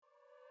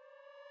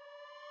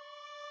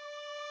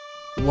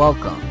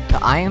Welcome to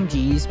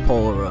iMG's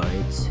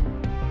Polaroids.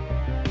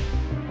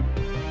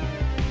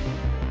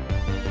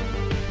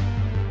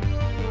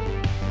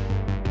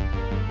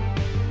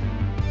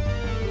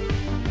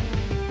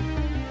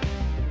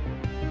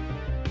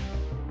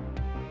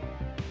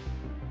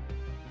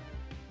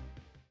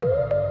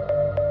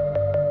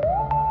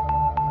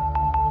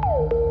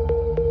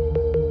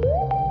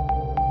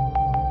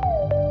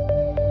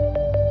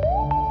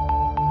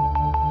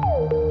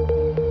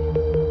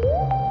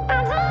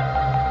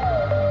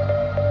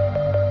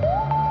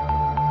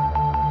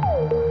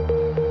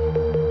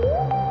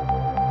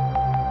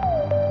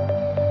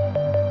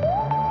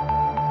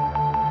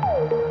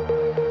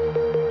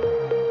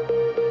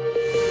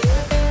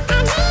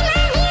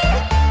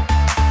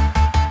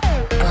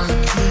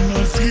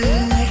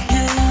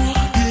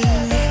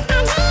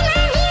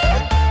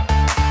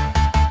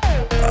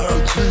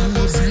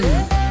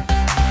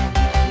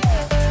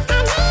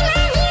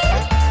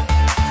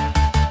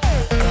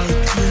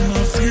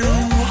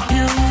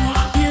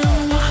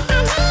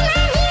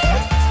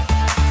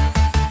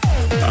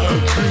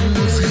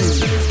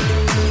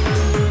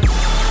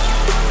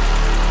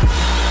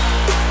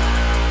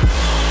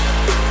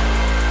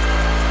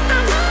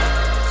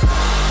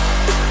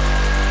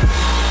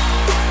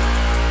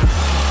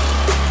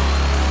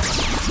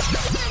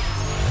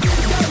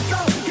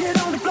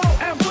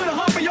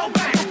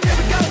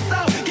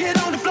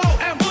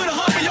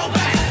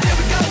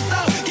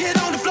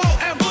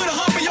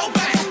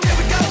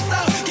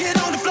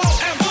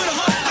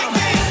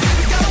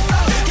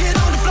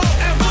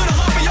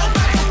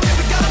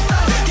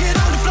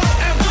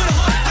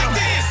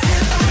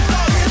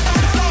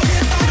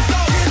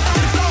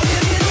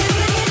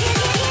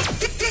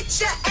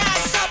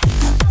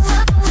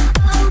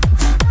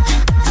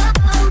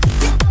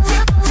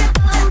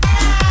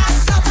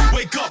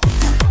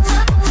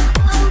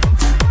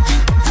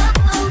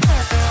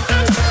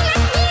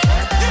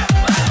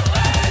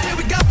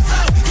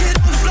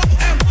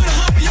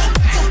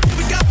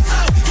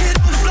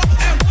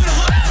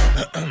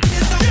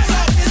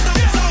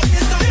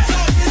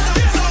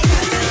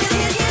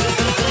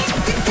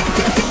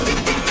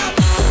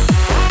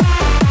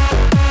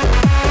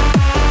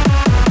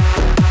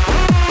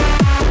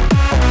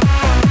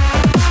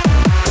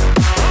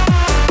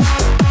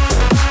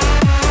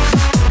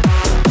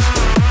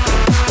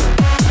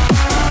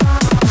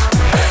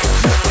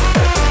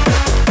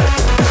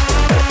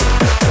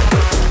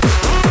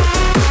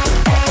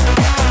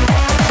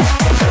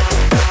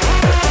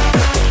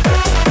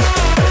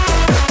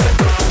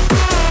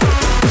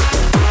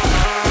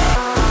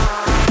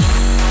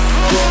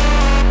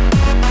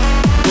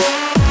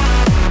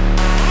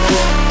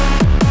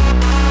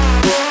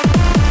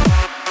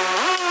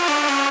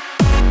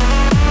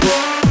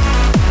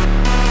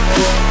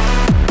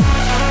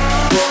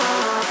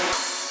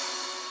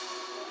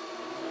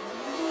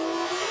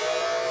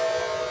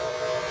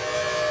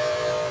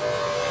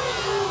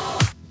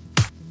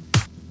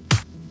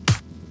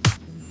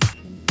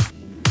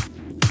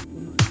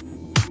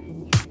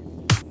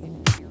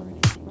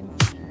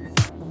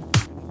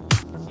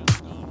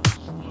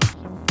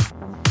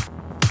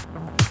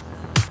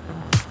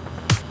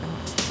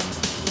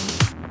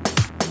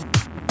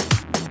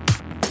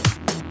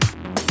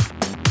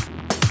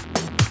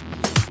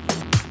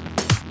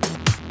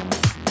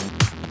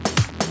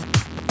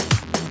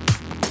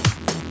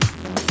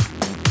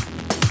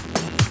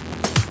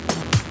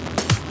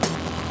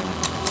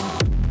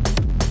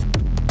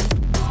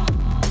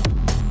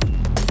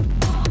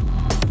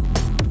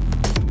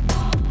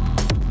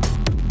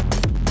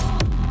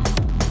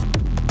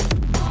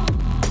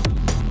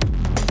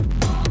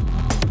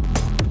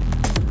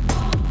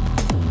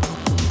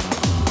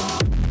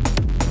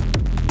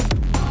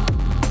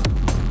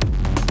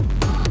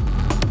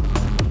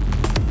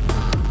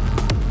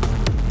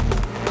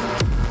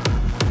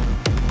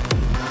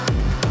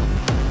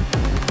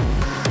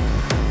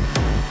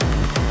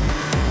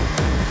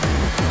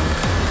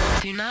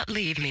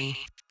 Leave me.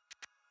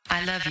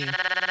 I love you.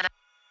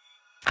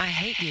 I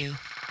hate you.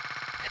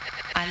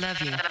 I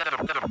love you. I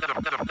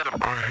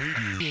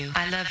hate you.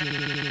 I love you.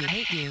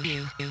 Hate you. Love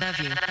you. Love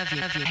you.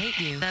 Love you. Hate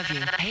you. Love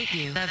you. Hate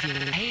you. Love you.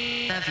 Hate. Love you.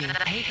 Hate. Love you.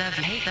 Hate. Love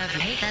you. Hate. Love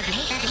you. Hate. Love you.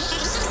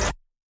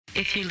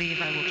 If you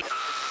leave, I will.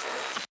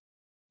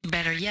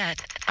 Better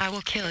yet, I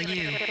will kill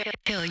you.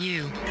 Kill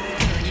you.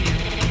 Kill you.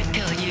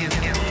 Kill you. Kill you.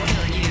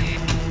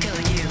 Kill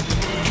you.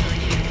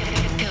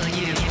 Kill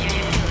you.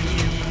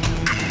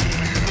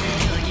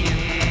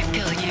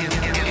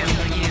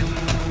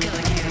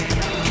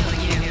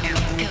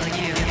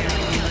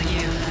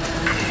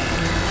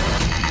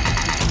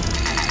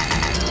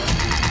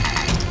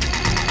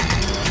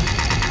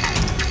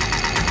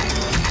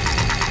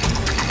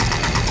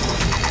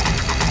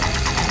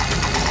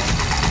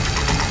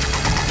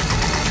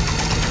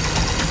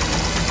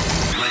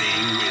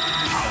 Playing with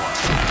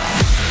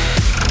power.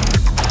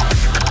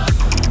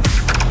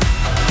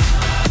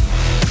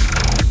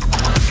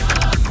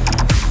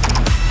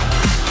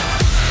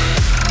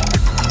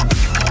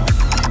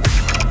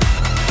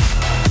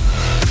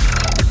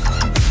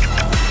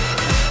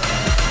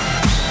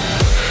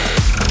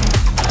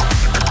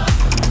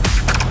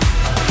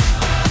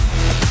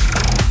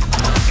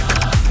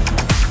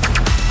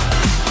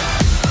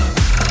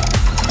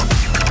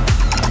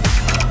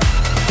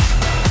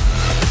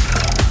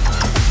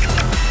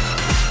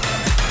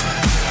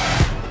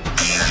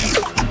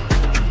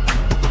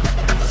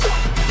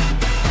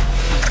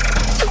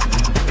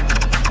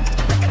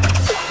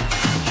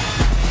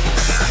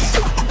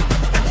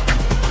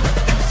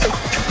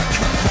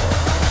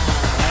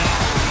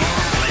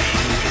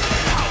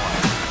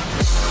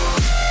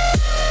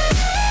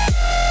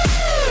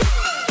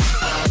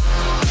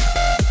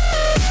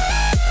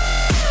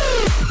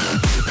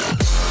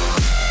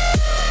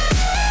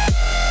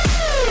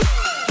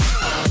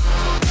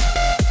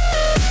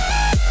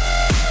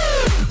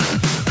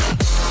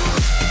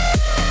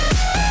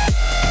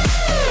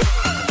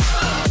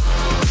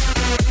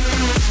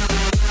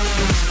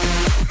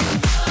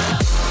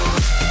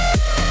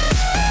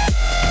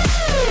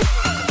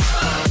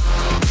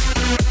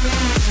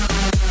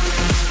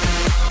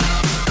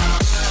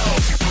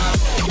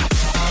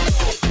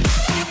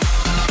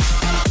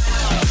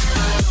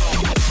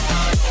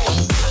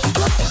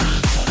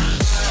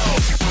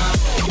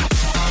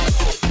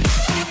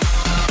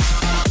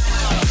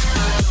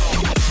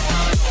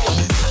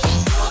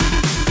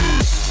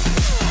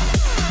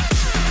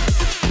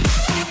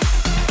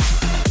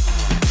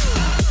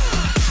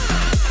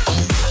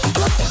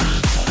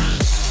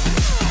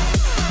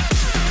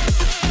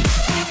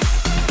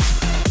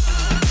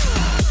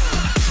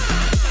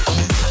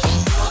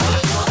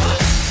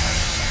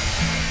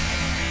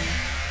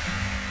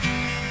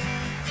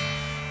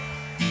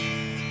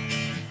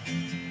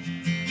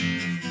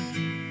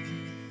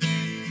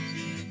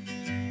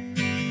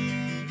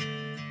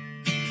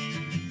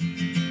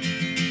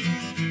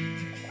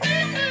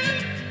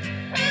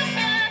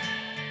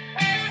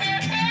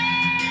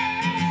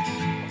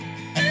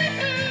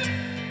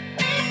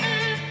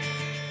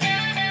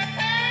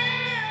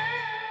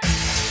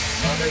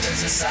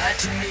 side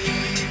to me,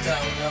 you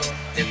don't know.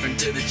 Different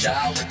to the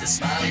child with the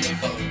smiling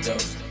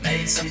photos.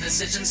 Made some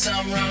decisions,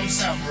 some wrong,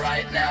 some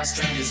right. Now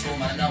strangers call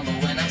my number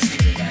when I'm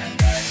sleeping at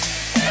night.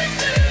 Right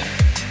there,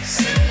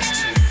 sinners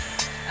too.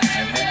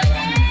 And that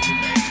only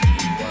made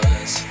me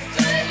worse.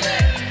 Don't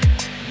let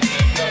me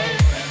go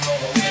and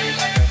roll away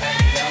like a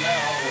penny down the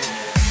hole.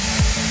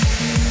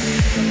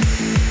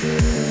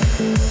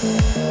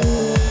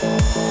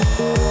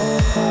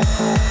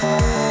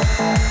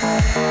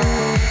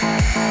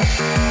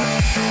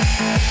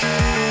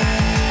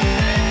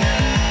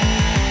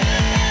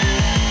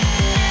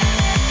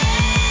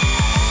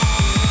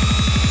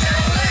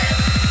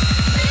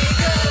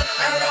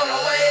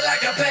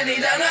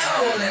 Penny down a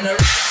hole in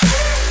a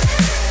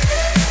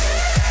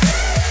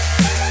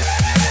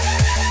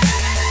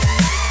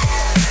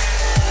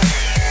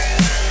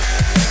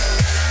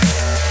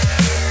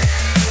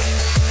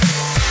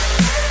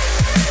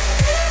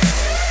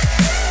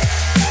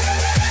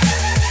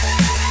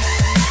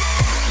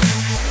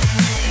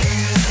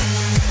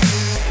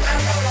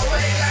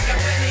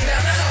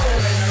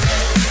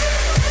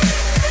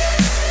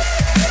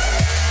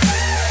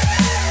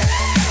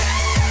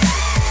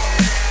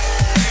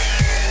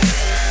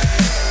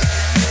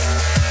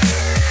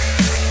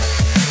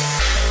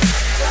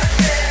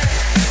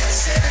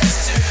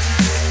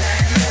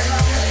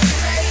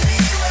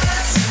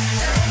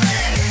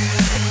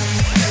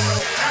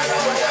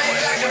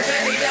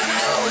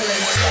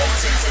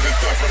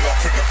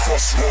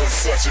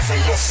searching for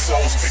lost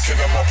souls, picking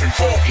them up in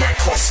bulk like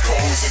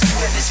Costco's. And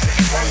whoever's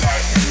reading my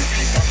life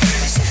movie, I'm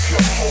giving some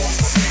plot holes.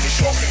 But really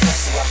sharp enough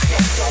so I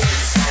clocked those.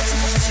 It's hard to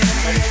was too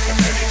late, the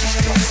penny just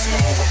dropped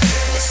slow. And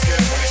people are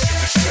scared when they shoot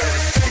the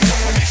sheriff, but not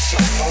when they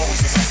shot holes.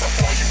 And that's how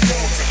far you go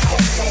to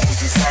cop those.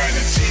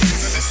 Designer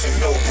jeans, and it's a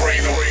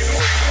no-brainer.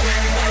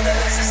 Mother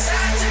was a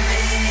side to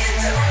me, you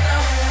don't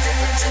know.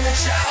 Different to the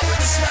child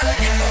with the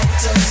smiling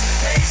photos.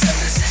 Made some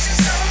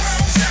decisions, some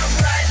wrong, some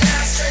right.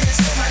 Now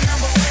strangers call my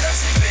number when I'm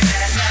sleeping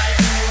at night.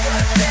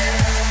 But then,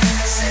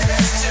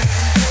 sinners too.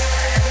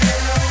 And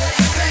they'll only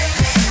make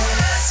me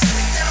worse.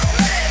 Don't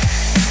let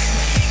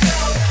me go.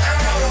 I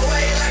roll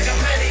away like a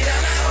penny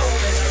down a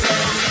hole in the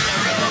road.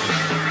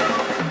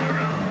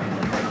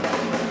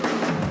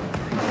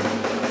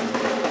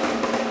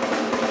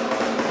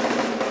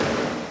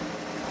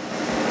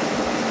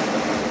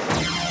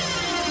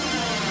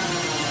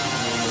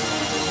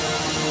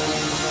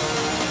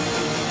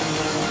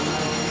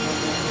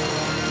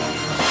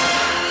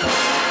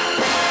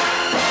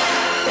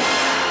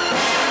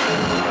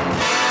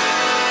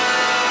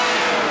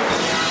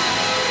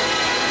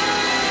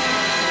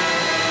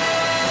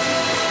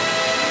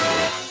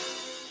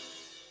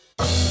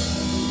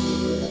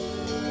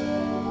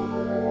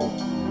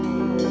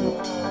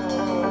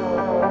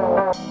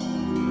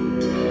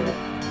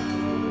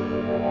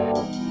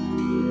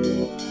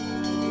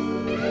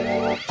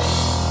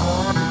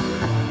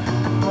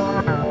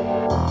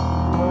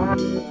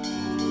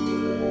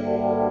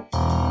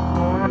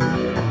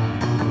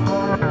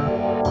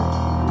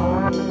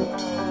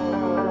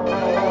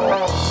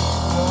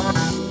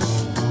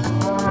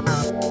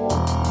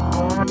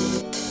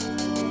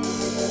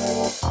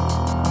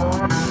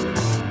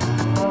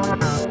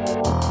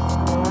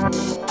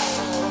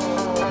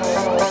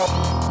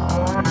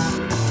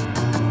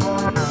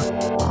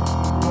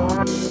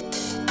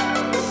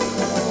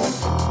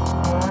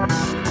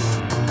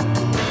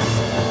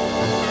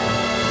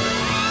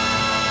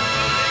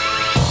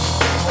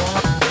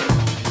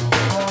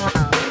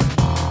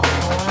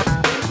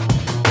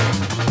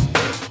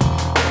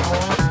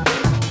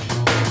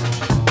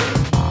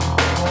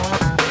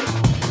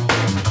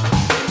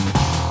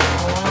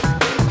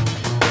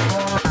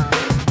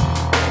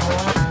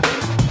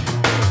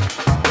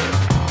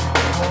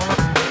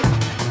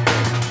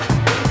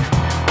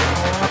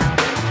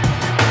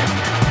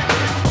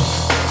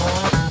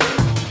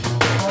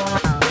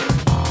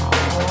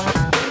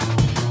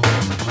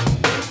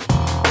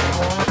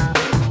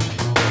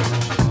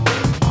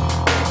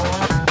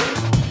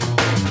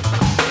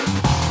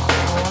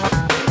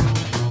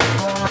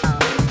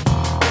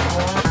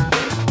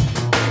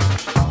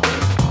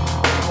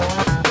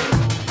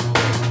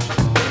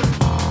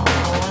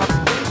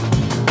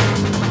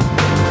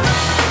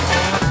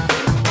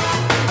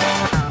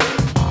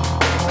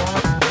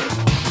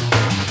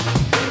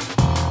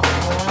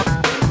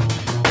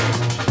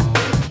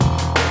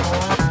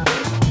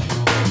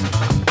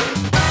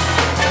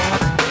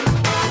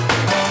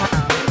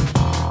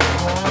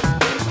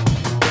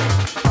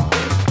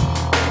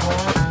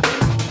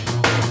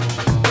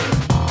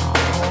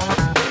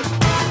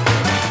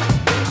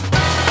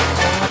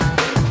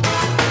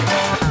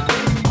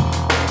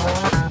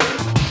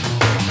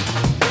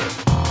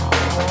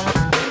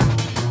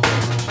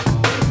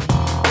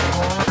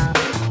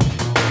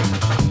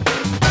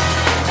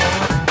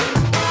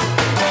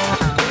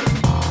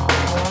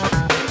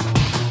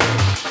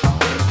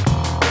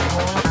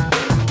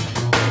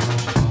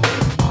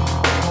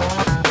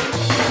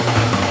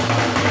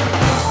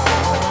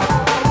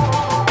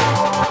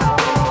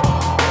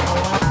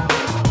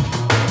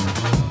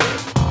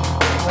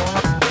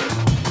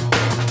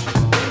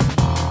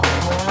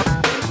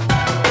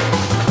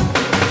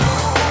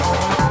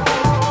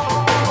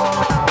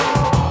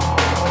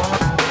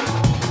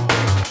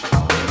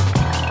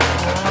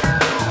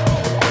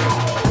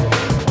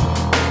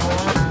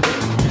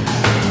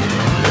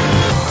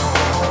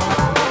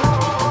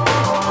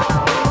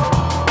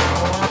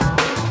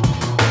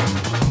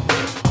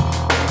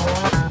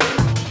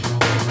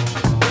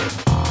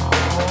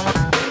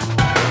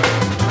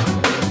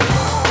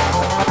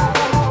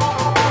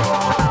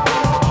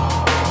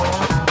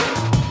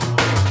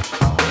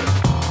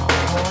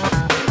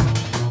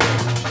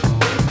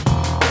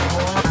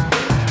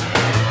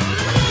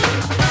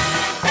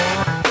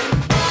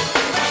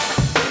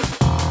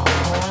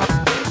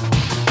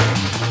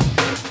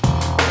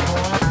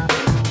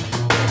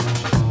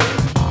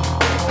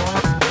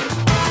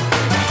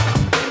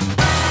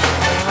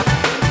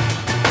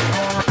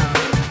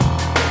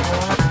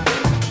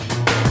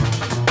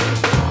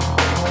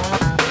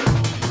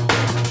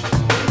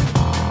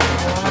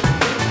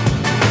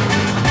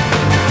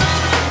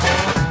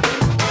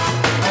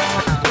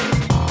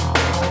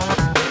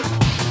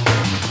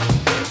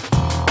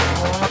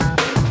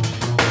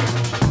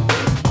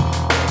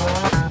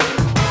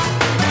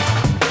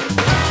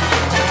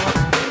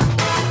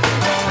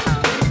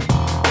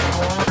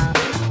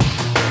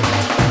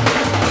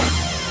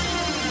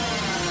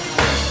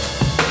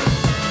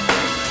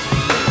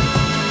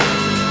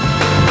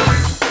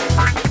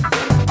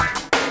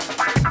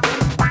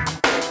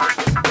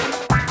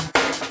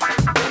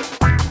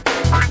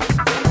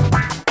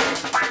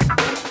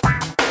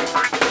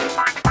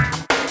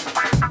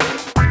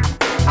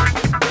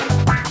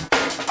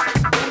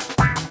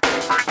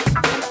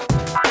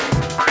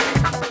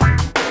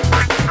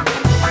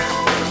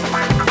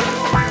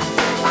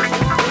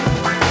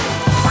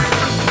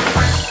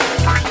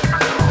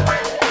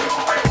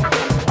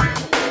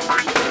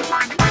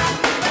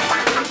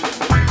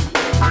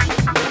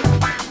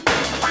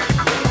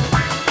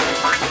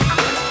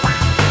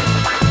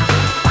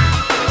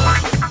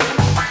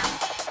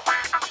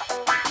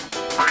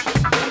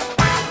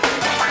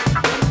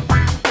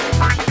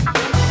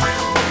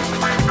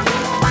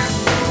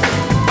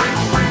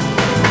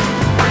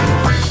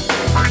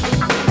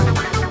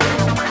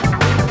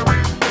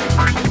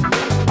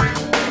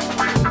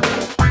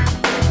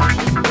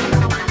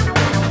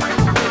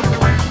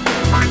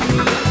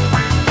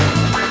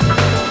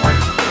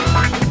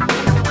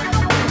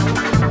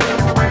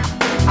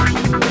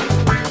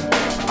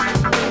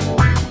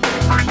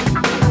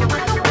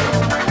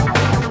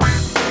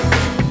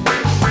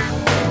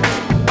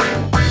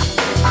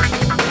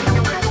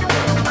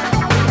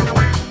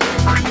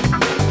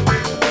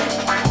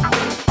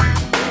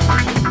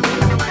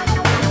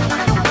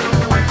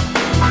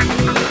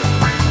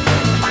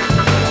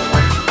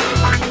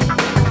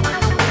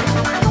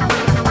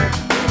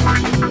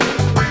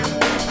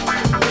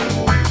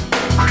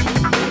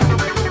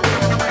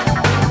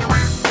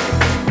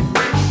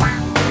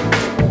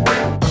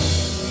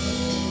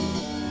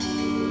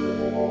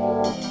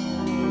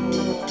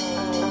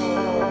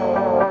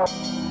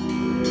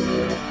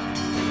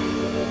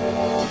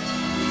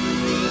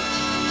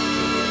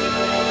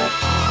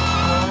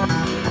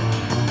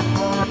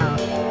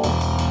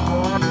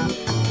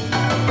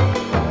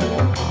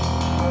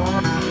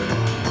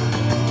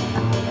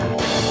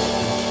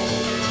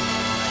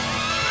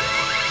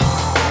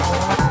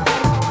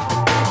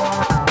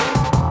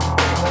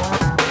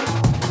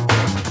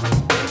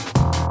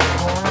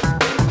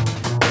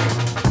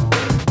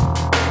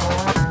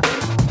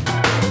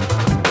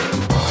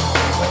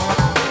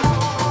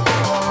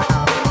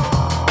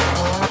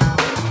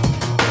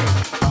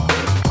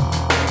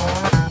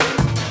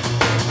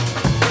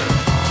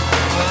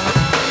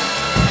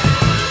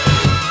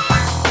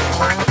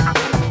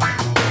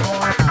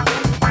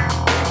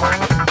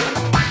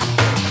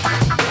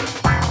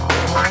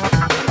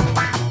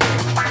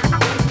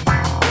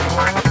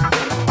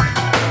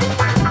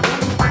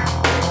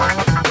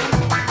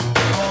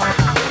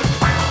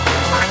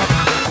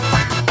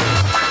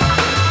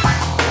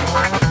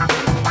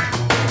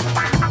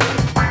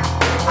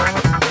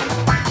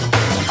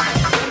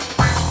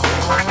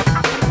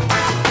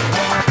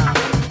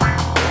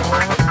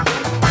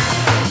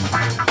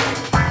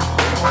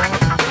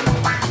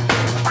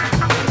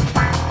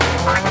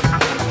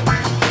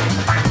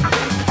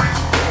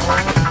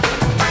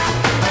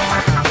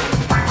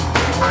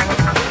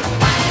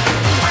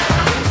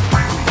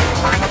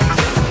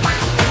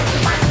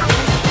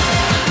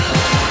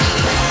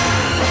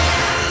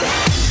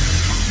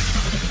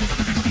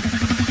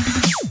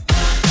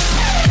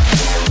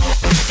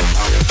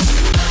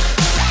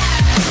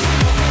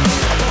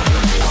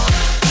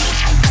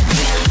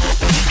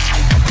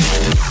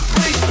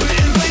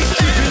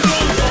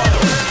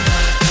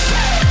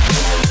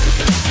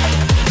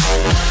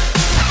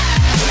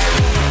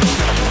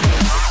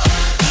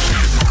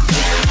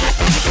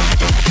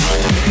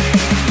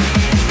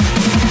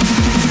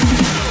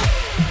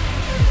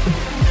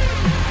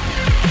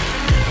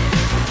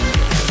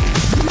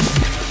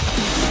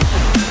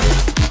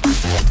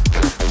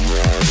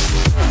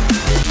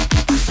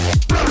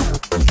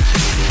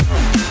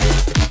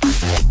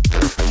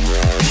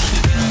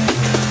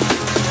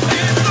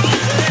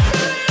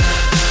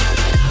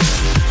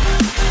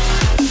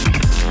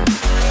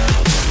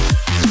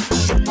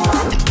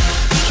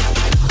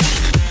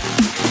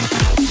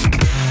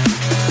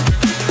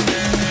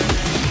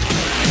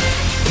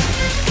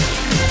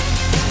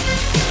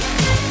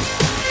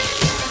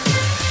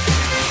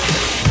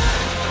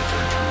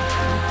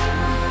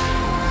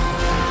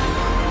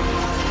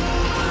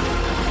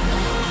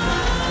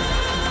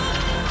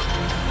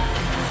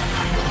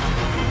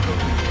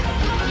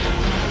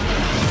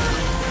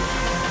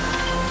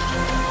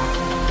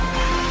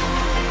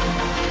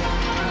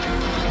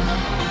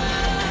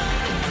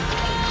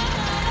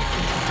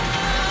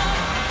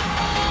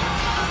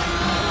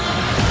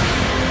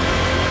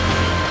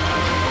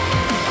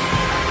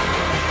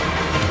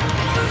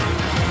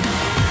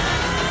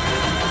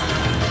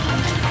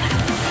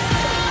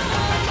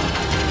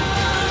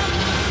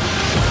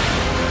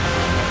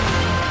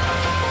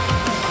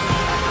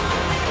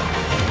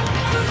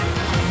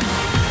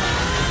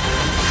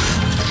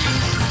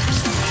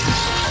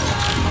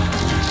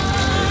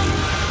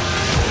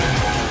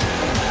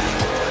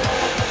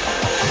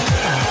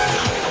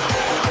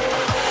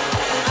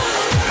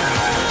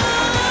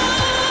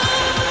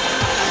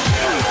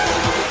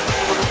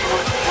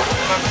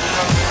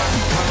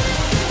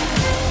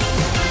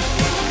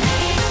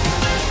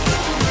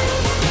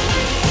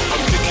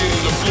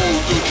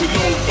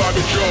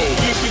 gotta go.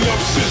 Listen up,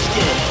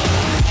 sister.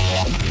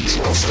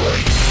 Trust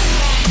me.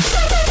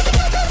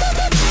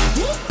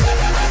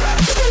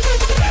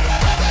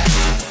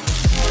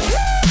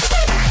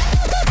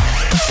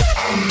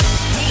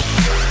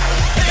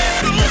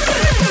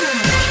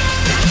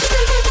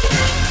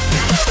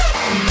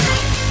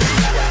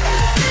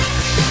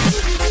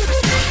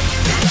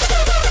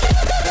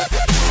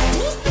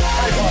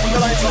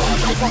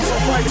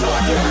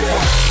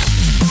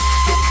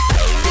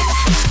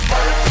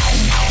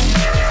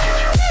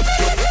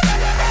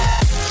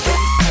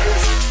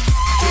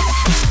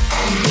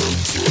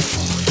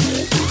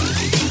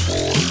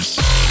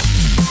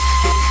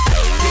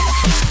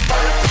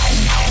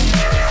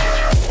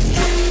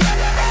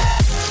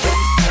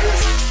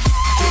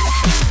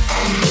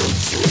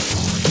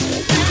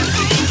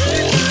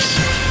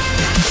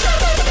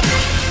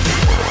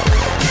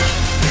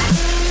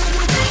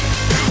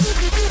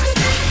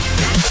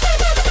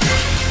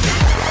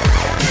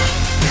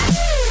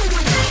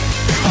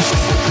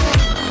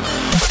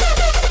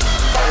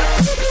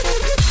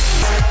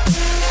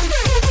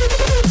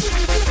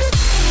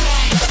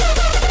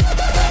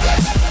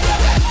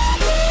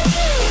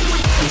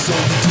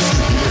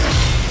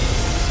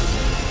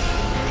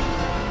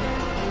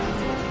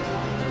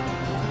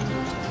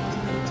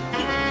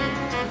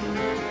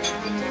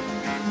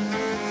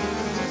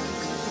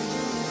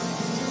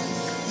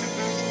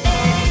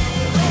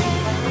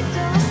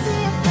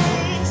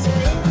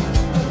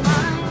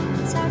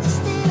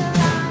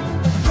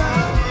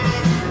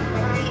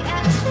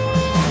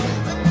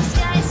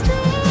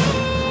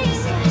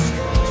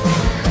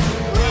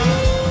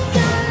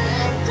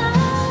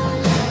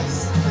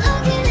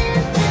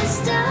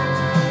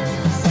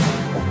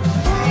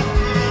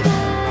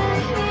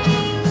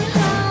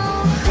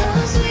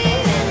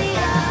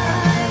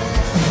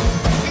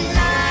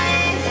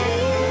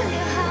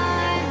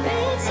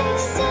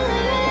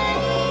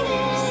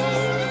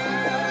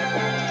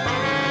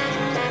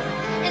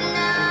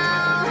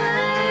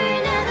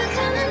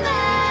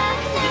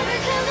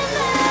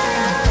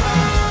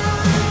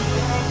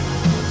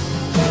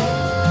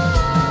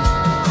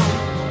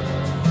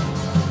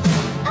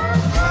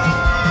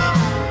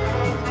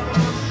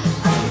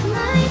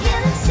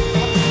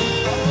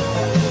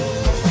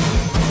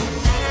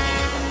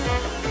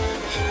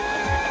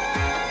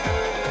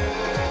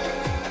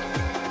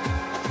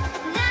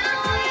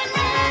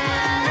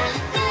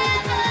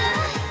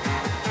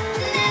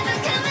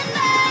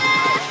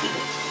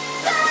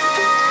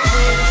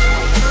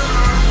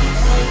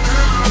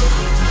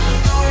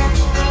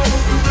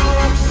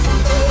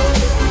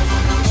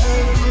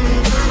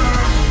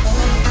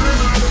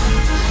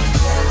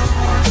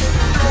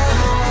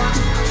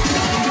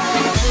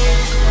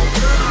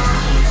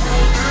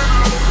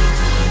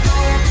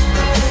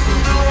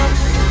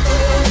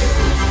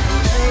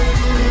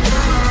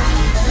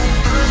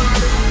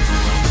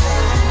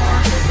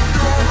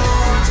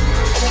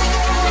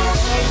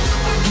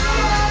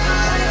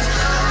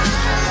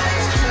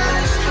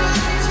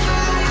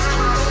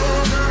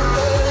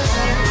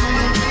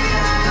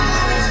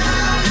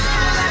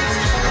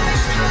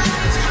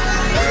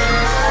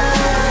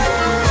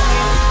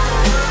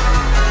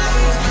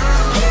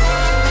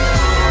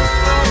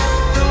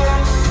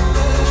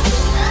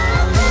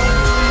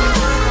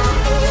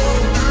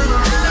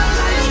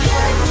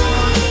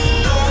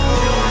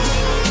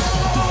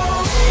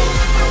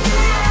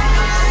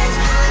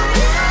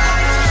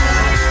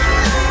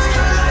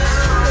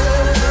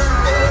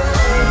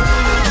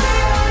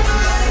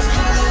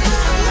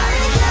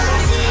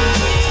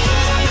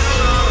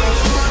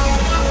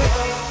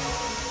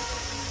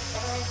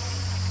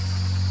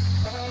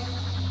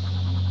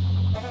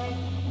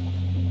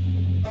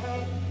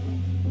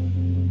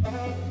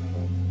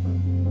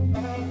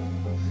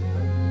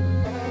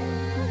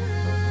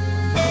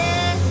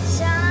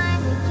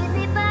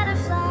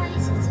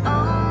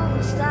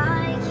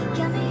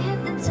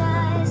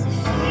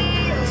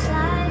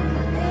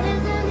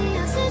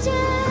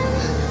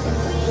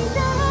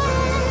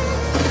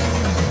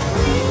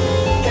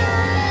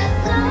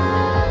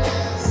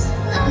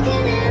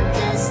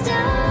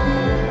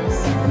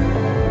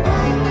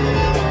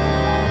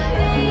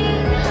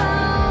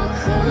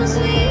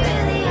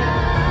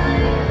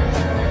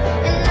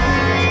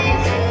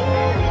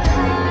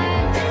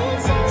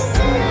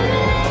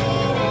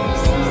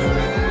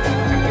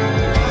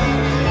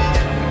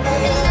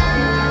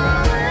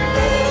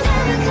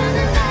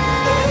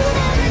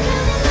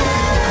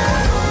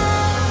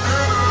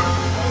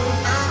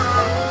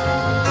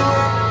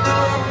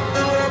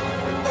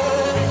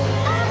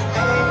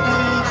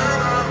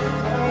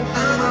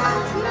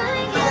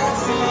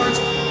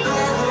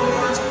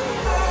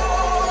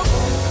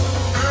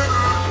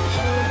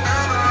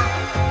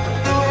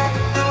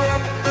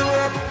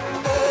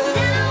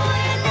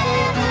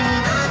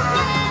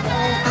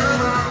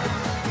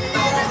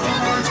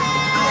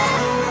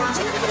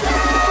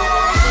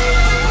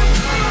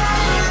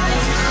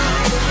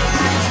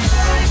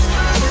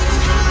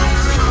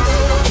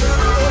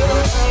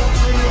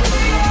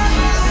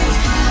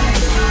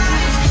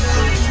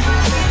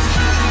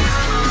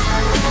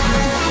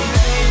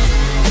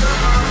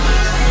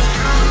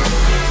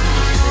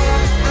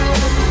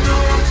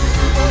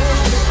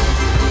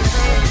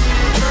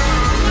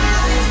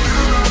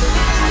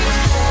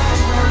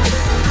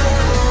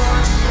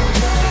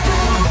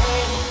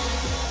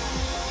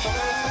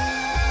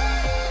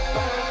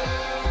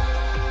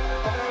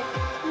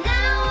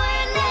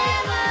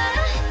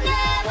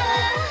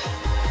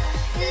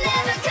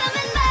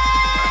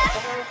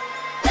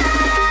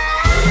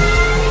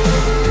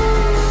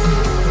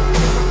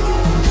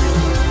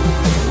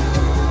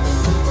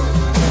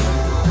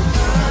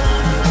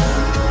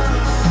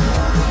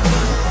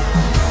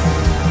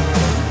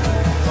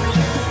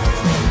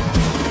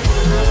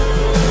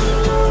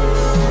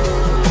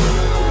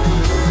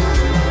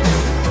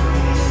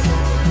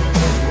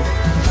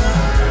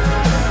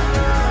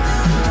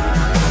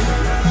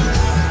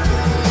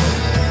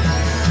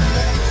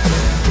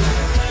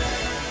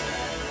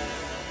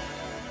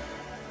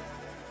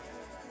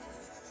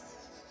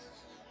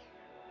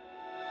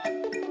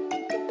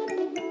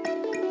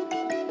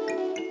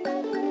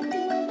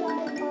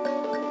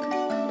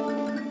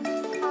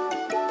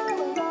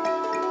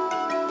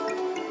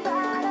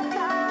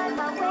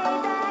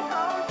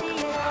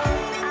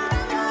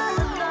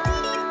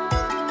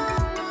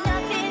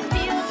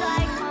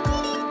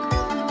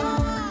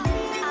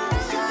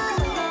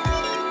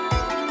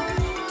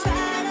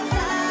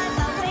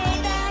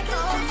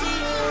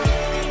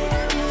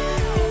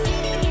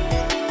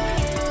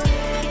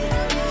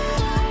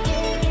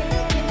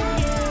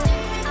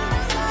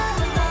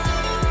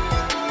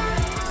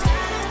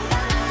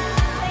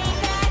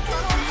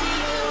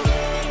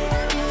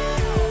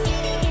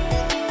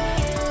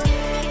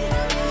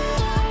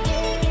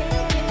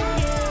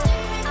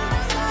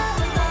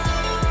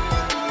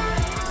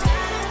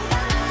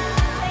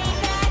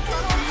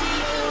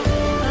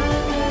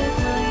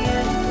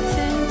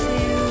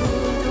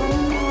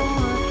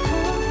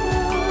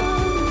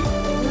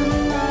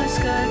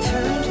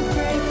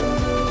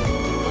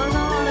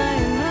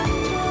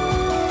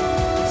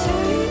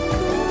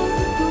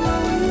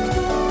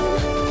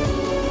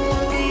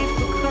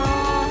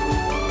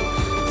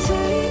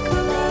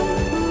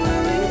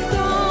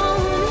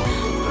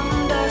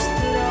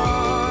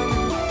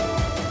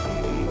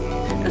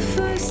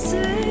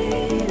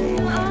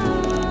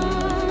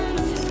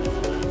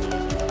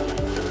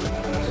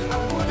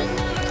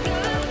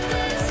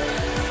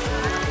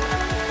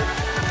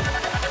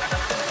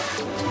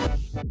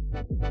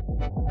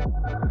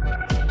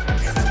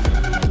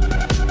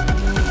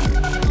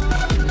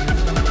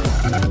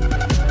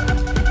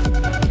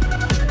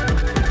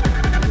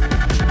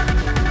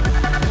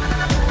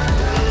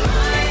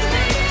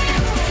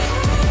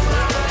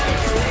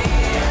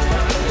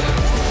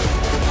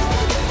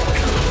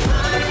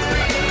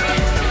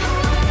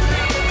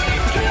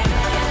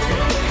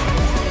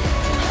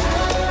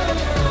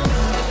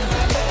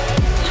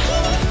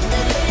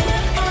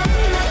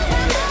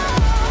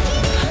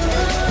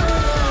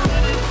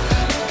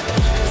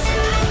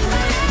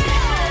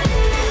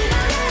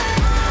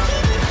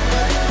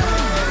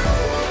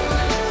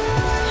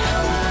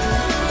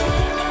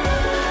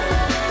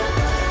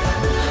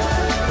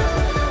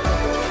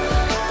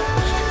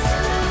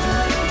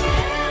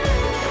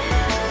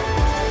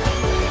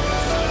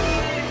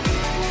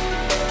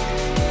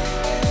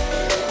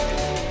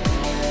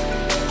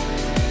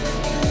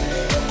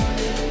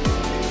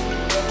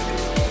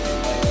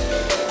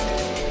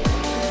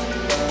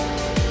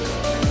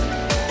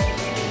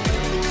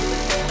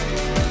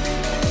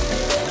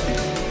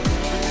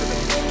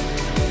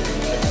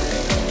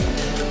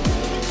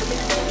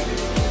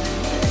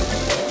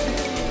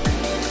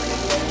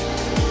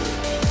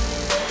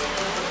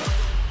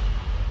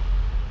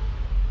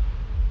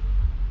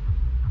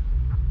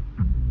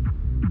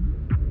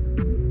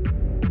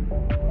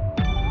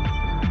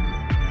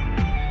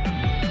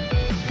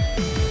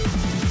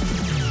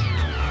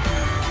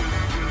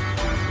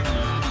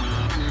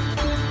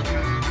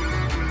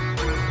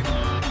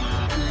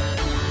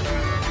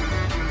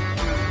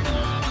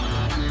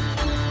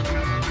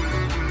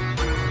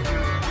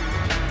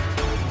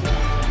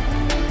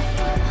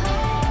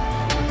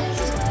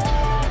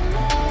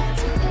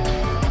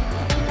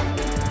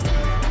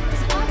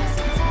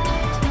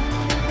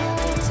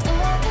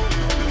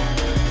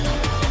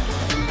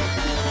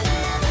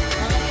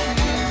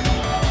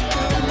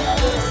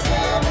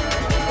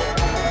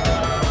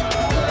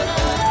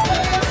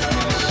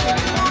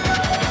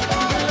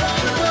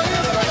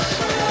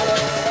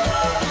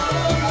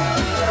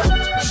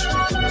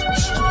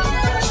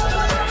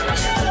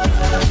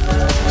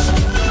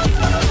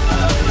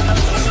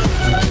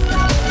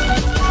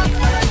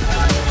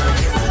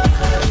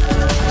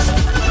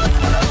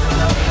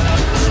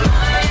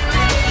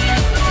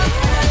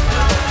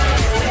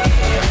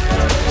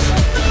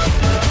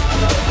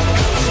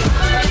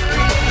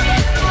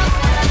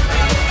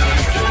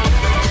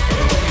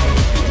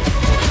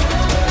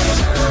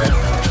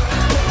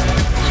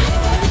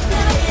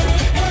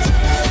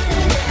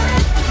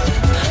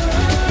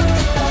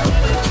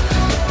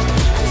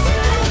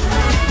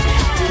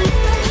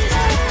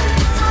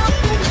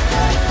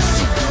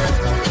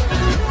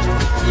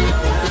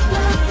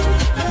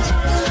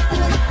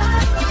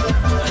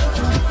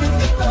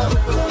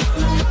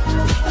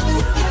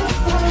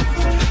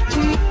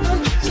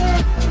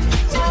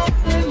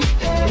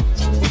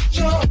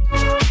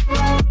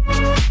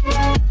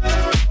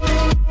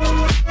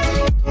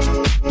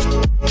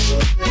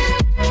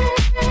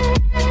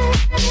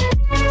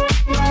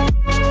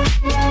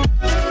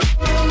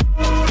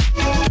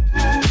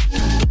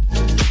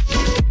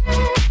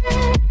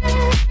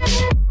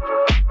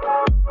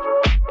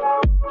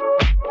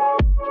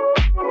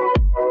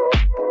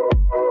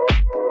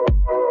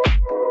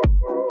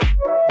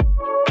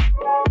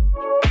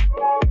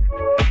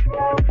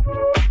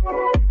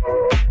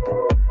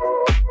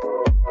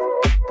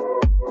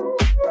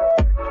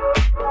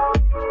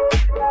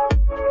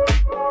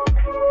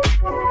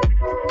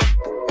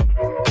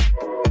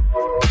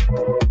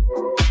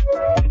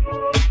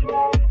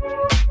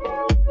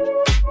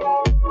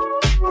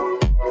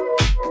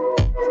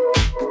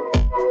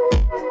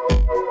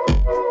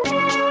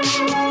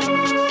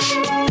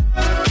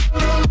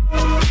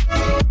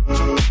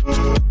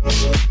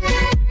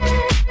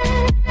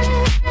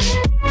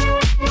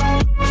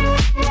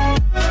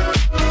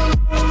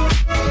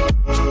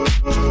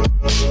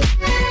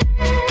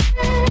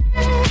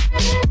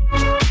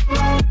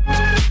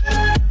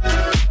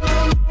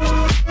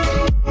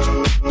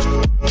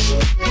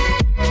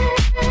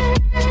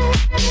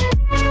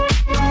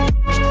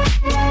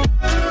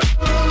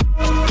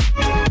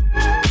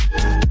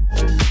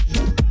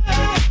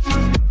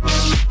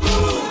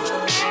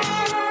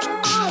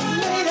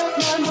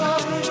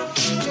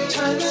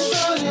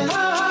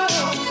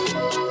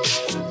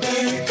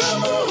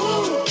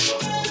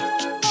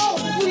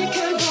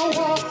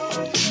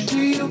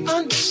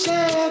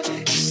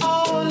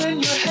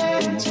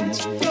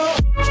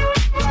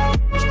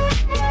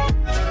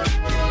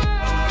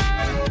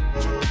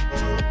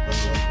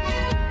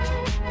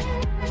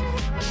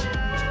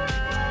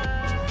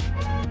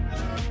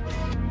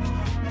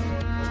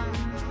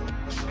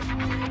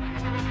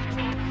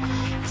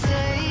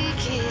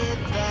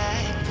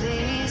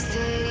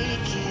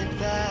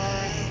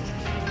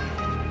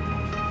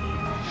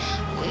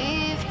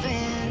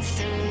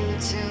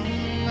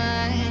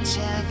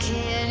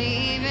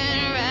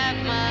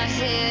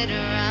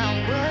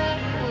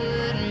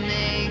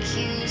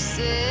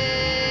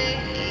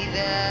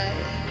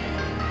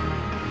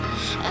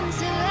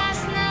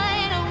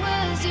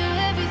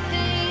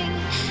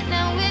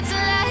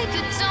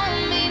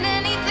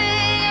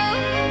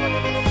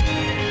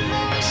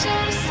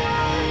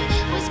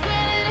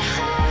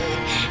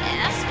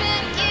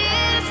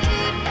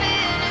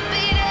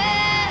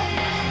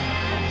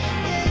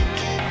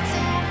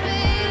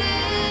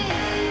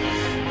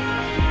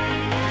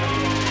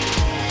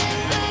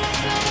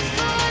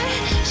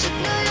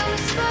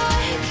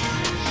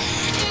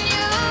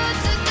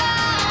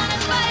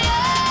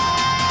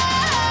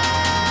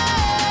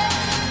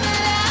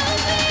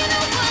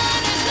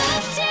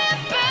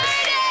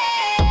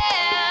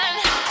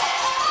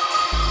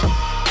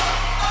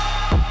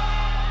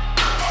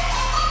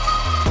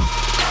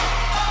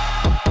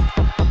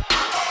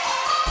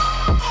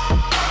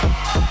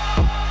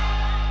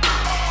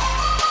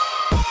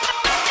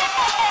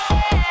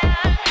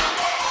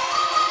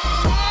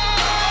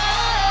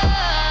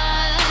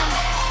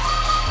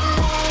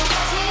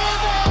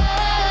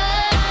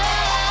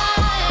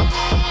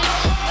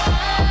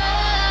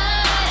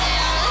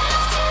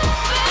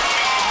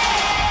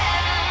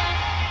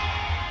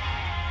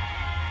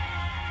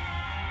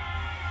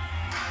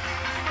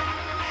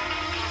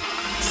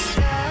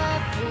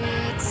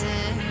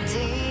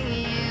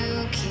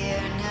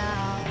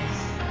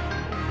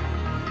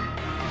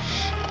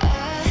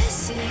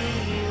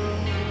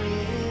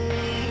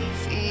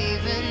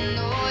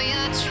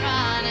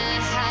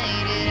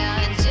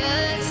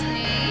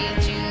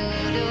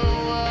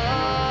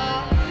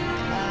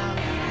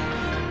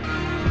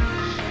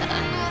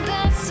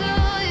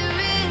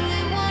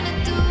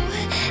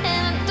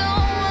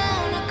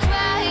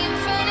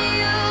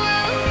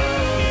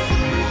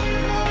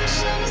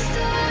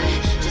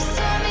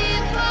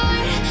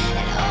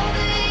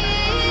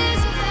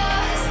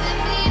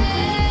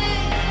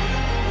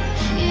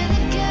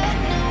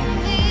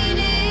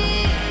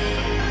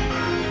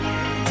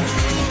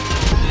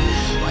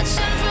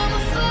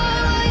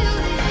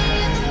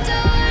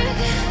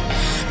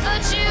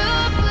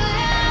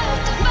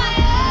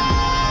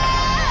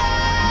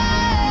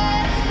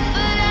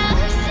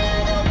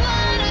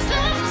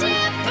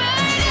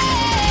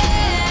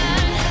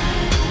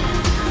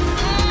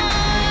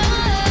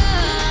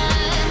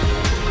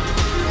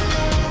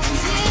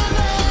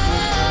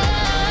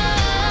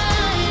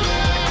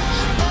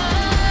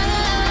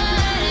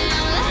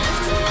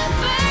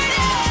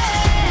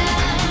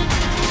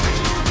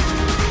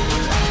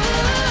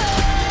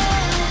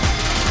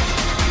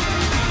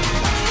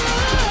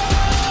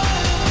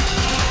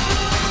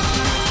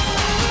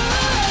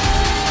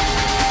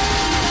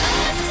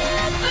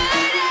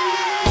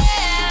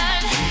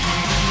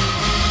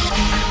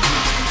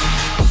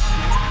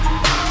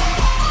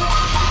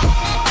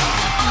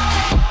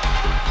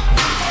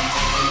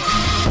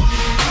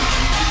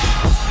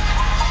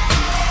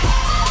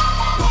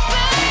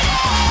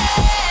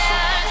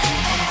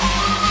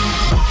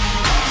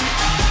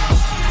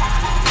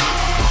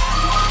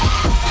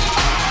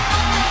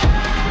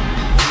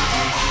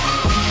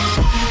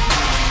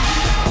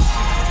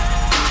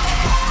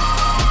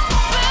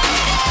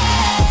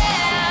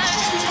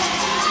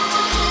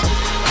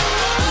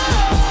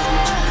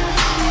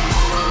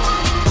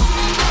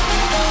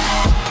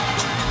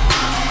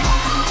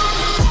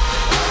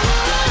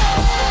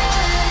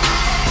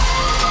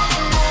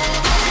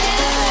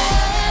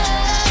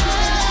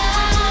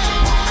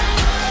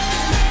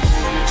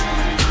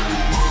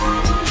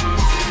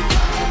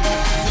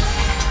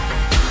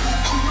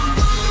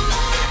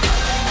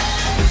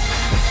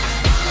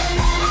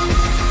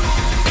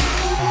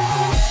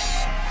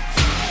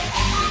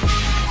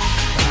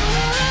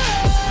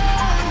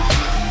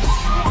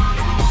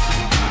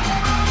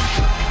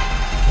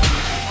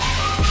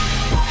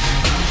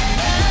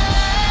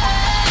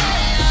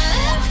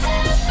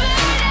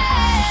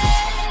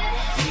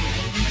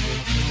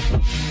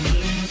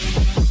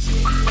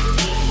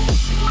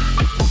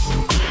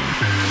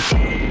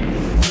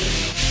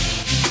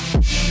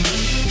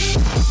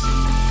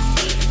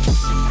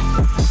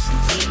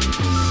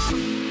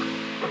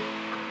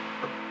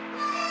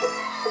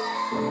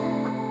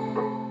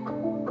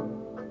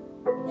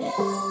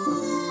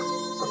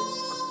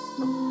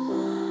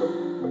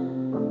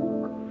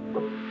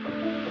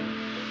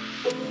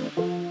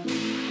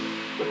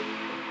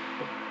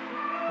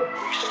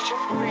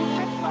 We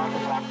did not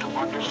want to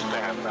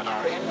understand that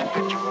our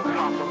individual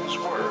problems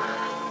were,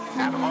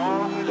 and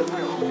always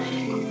will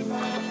be,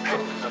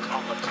 dependent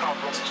on the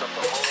problems of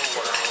the whole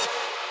world.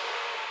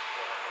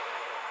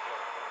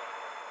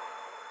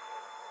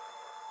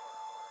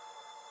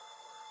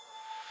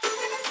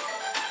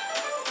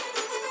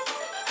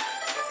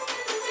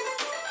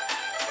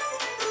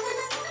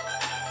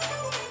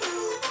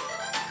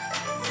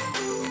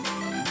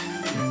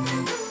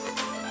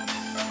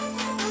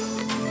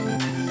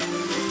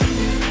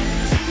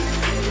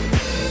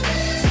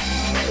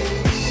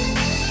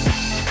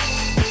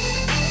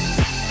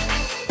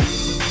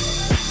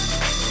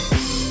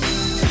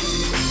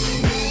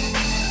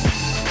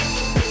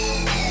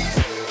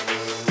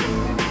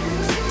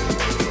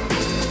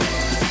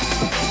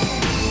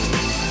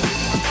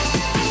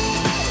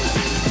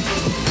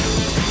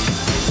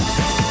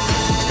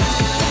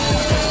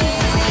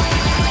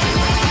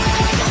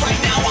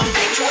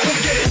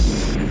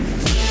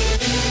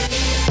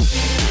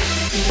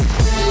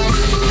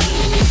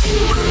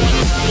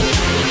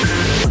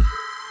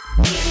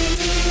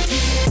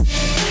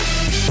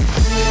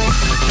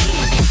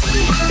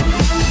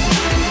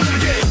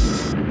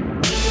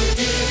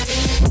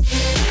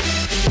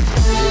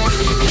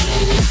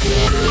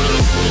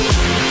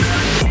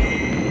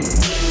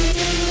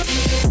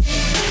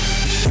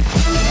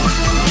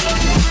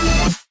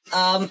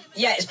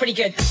 Yeah, it's pretty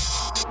good.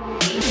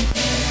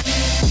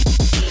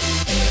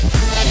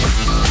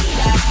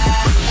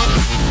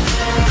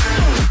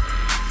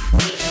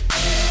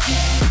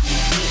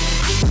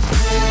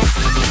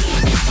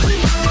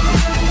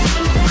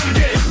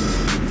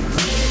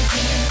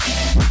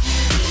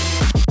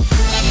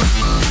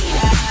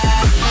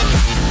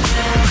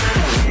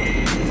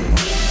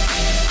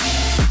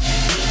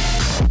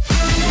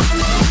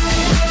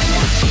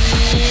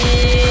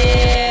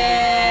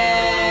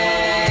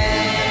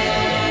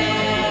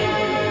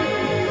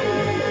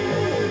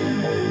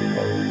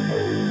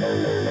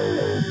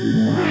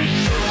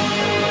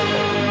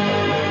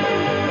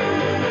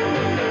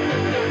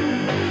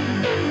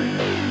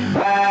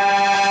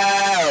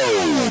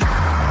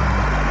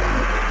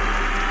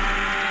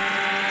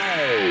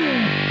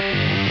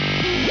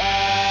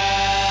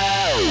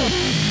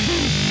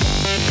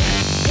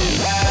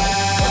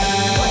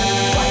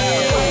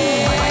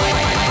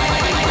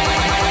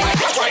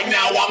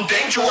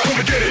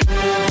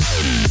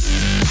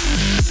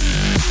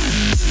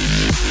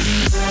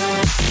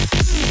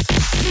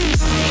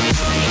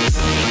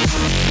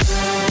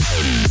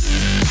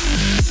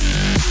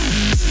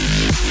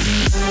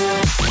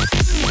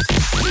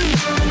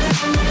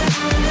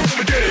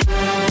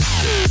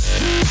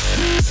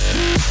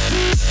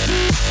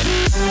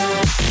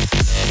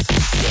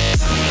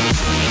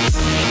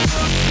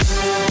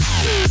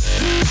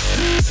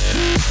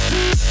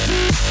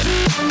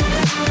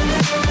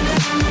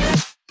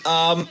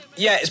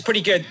 Yeah, it's pretty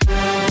good.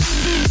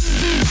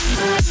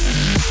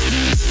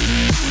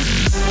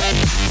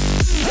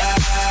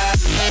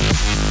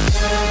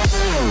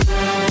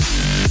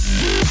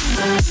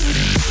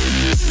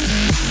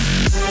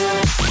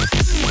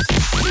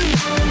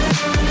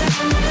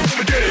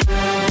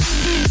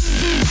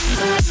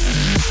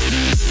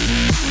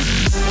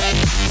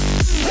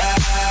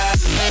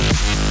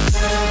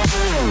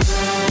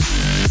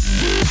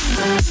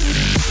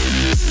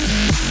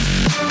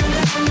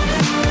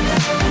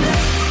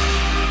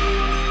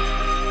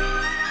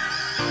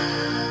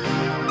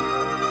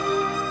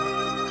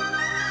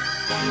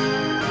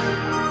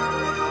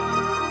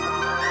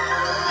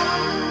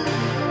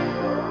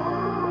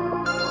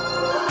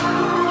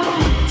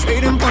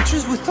 Trading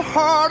punches with the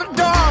heart of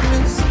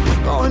darkness,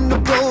 going to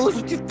blows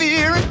with your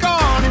fear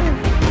incarnate.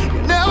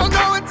 You never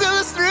know until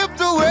it's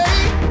stripped away.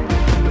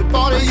 The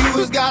part of you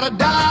has gotta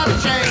die to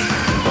change.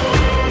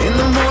 In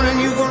the morning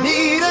you gon'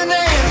 need an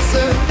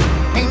answer.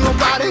 Ain't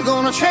nobody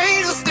gonna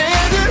change the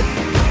standard.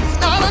 It's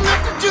not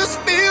enough to just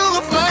feel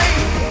the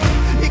flame.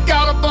 You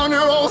gotta burn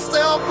your old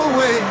self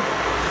away.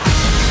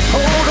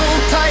 Hold on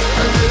tight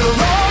a little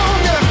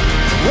longer.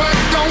 What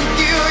don't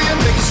kill you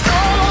make you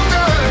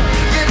stronger.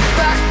 Get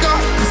back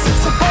up, 'cause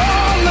it's a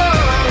whole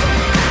love.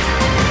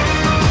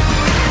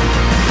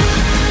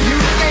 You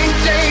can't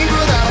change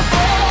without a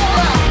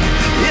fallout.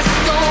 It's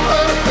gon'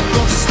 hurt, but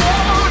don't you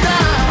slow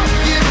down.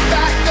 Get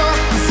back up,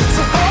 'cause it's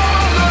a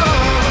whole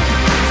love.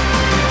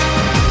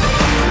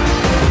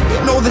 You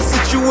know the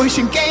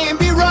situation can't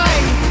be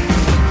right,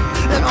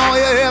 and all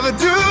you ever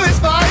do is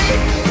fight.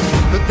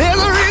 But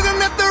there's a reason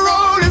that the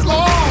road is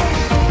long.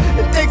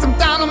 It takes some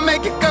time to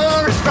make your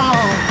courage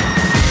strong.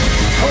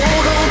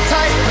 Hold on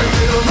tight a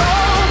little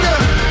longer.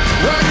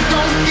 What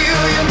don't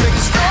kill you make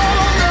you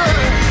stronger.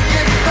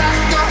 Get back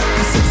up,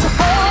 'cause it's a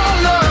whole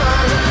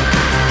love.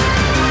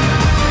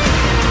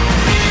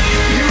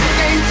 You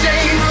can't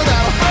change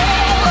without a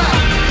fallout.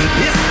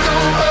 It's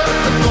gon' hurt,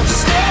 but don't you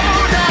slow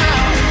down.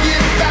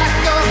 Get back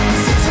up,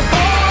 'cause it's a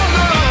whole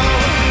love.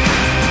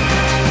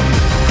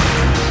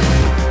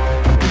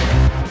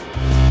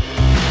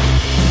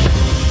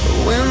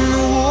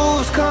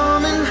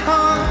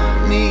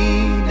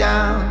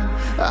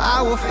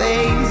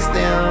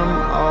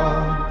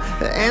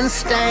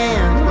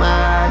 stand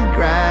my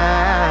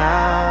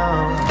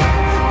ground.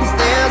 'Cause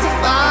there's a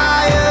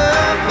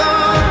fire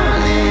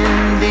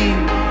burning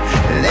deep,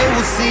 and they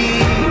will see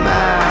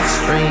my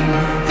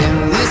strength in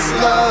this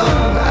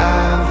love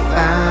I've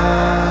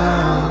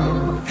found.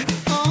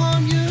 On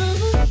you.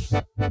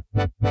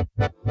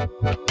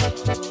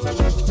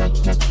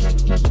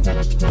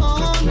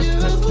 On you. On you.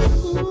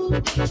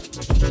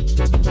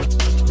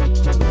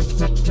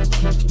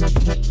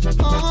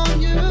 On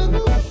you.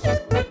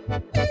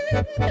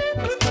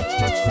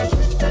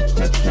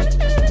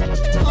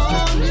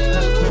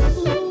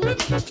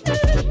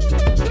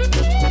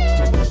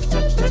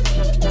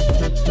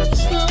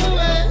 There's no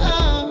way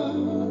out.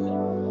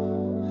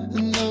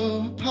 And though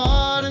a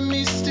part of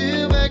me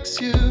still begs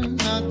you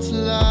not to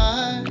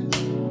lie,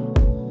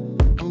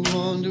 I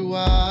wonder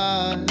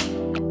why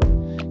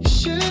you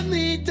shoot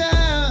me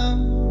down.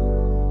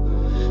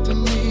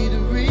 Don't need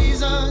a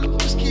reason,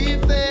 just keep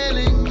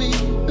failing me.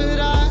 But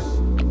I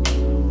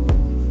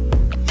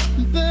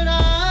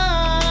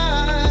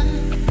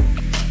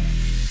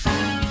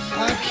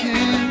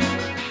can't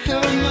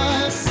help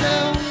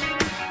myself.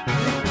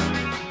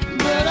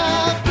 But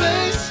I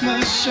place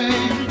my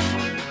shame.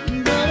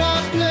 But I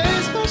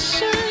place my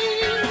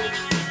shame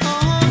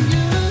on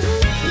you.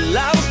 Well,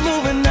 I was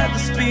moving at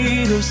the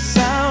speed of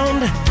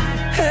sound,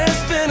 head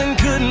spinning,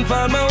 couldn't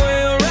find my way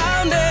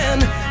around, and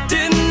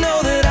didn't know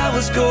that I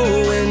was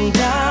going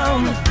down.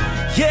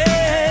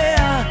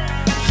 Yeah,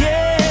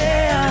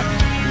 yeah.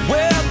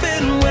 Where I've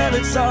been, well,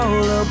 it's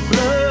all a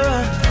blur.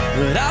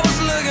 What I was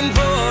looking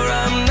for,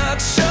 I'm not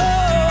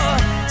sure.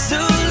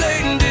 Too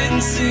late and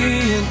didn't see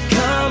it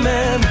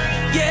coming.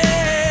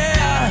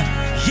 Yeah,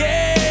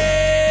 yeah.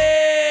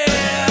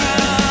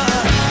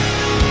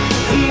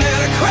 And then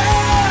I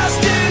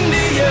crashed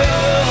into you,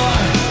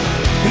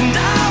 and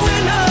I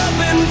went up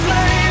in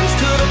flames.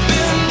 Could have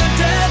been the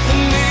death of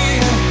me,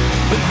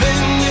 but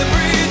then you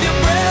breathe your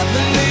breath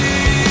in me.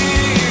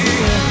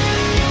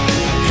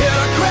 And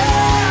I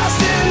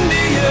crashed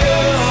into you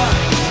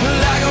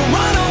like a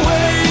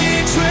runaway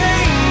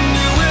train.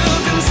 You will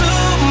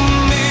consume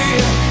me,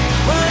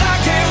 but I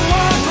can't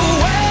walk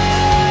away.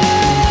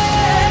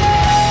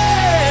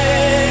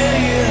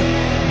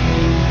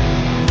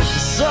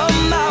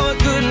 Somehow I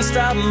couldn't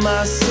stop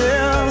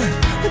myself.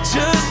 I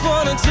just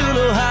wanted to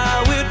know how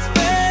it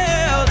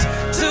felt.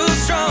 Too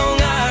strong,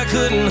 I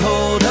couldn't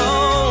hold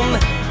on.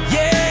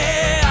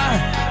 Yeah,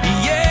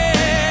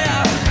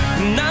 yeah.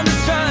 And I'm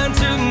just trying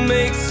to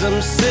make some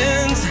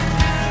sense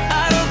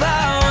out of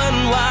how and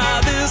why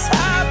this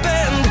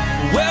happened.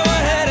 Where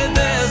we're headed,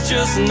 there's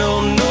just no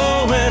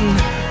knowing.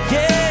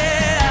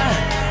 Yeah,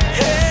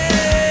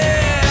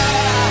 yeah.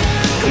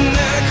 And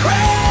then I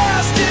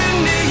crashed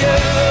into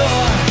you,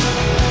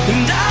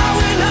 and I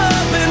went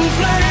up in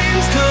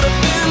flames. Could have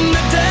been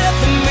the death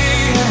of me,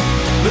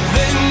 but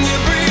then you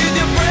breathe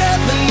your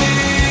breath in me.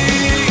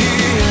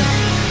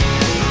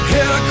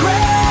 And I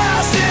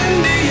crashed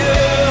into you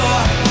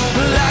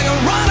like a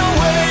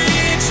runaway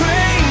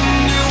train.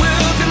 You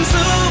will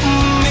consume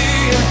me,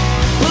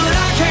 but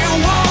I can't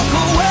walk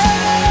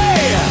away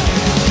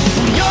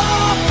from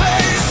your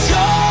face.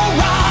 Your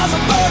eyes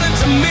are burning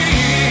to me.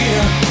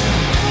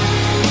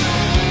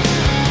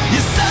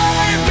 You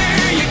saved me,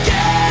 you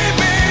gave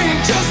me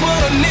just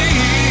what I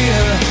need.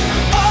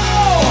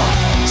 Oh,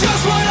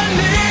 just what I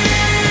need.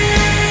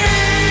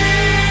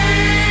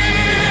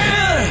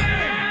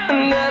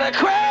 And then I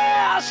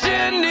crashed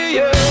into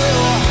you,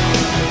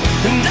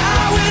 and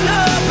I went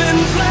up in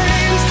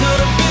flames. Could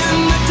have been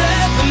the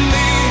death of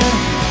me,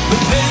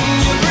 but then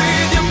you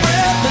breathe your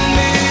breath in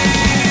me.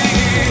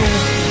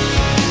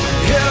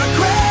 And I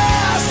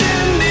crashed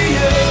into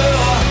you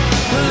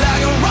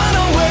like a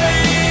runaway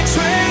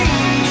train.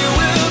 You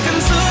will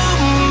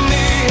consume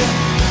me,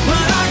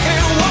 but I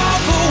can't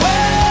walk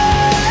away.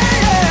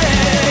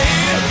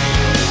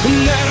 And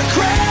then I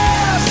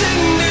crashed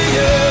into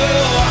you,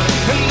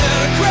 and then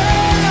I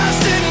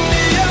crashed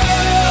into you,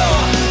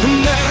 and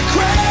then I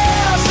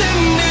crashed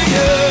into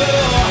you,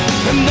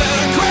 and then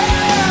I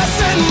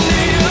crashed into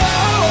you,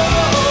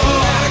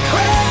 and I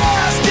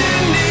crashed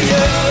into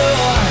you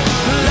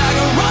like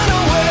a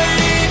runaway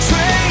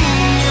train.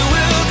 You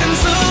will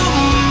consume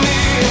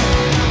me,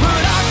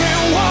 but I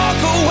can't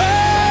walk away.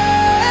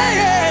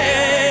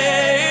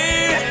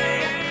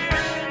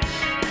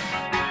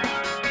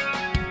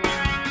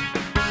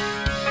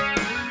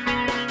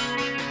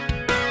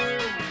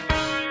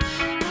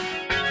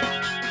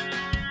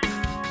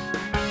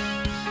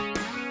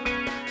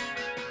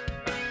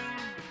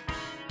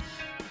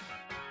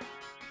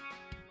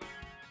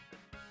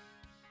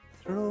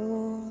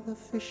 Through the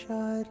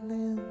fish-eyed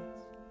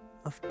lens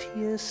of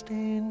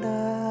tear-stained eyes,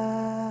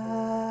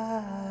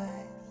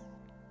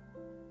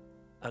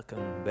 I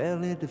can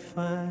barely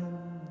define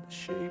the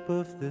shape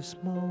of this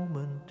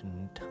moment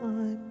in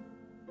time.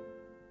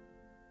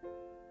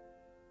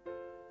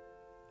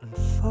 And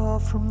far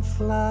from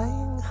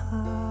flying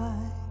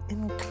high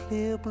in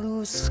clear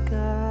blue skies,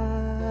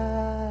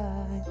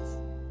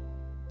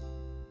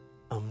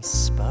 I'm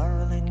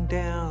spiraling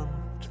down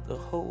to the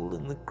hole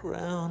in the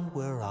ground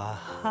where I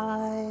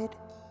hide.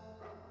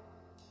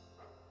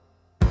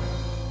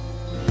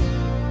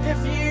 If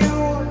you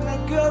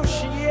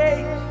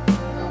negotiate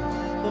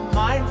the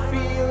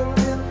minefield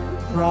in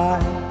the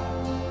pride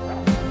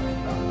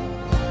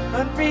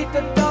and beat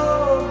the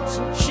dogs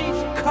and cheat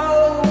the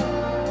code,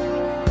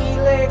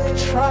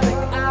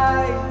 electronic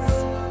eyes.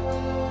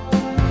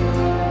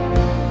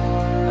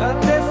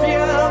 And if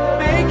you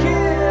make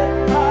it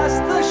past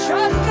the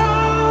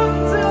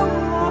shotguns in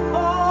the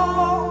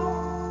hall,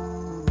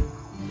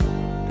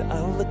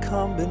 dial the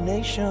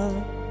combination,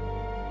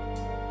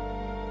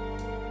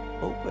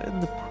 open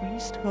the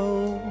priest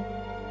hole,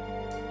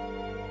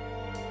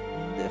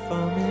 and if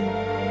I'm in,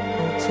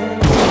 I'll tell you.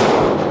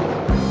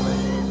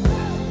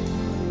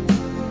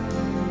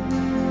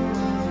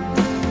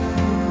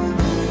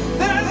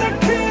 There's a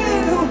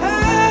kid who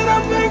had a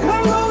big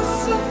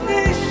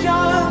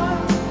hallucination,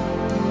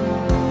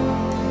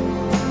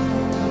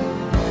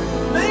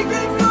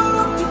 making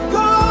love to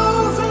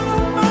girls in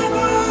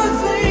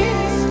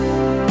magazines.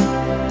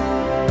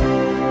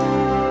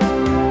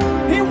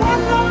 He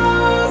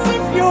wonders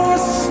if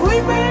you're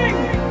sleeping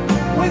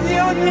with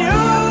your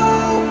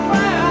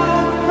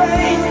newfound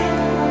faith.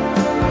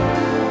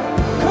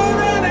 Could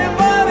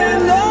anybody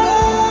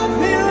love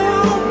you?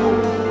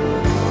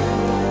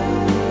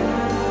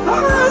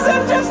 Or is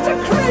it just a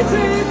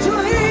crazy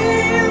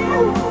dream?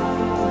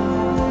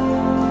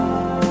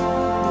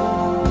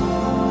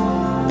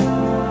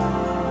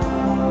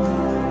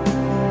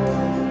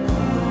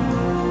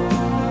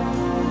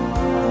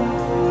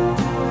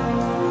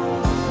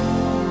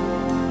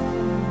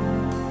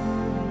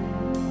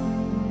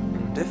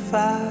 And if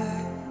I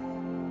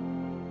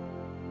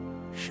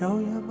show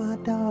you my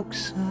dark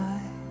side,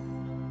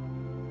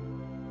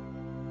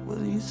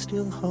 will you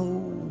still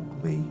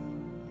hold me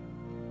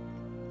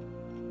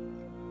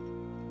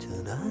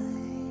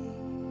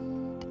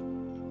tonight?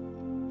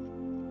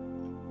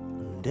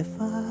 And if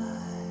I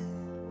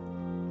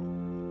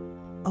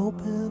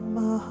open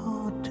my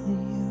heart to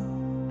you,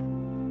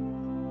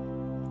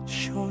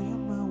 show you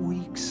my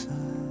weak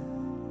side,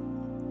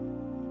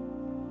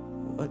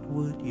 what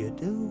would you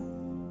do?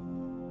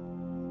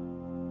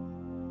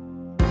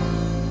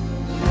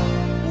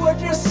 Would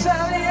you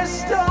sell your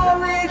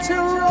story to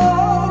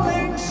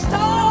Rolling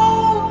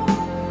Stone?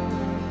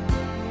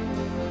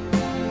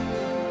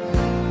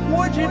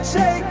 Would you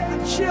take the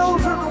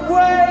children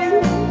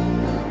away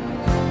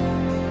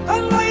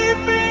and leave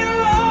me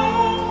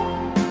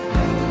alone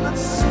and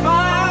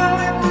smile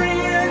in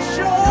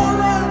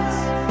reassurance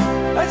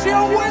as you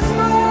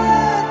whisper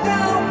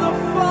down the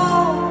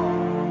phone?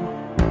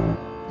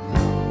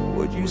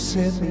 Would you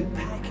send me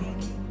packages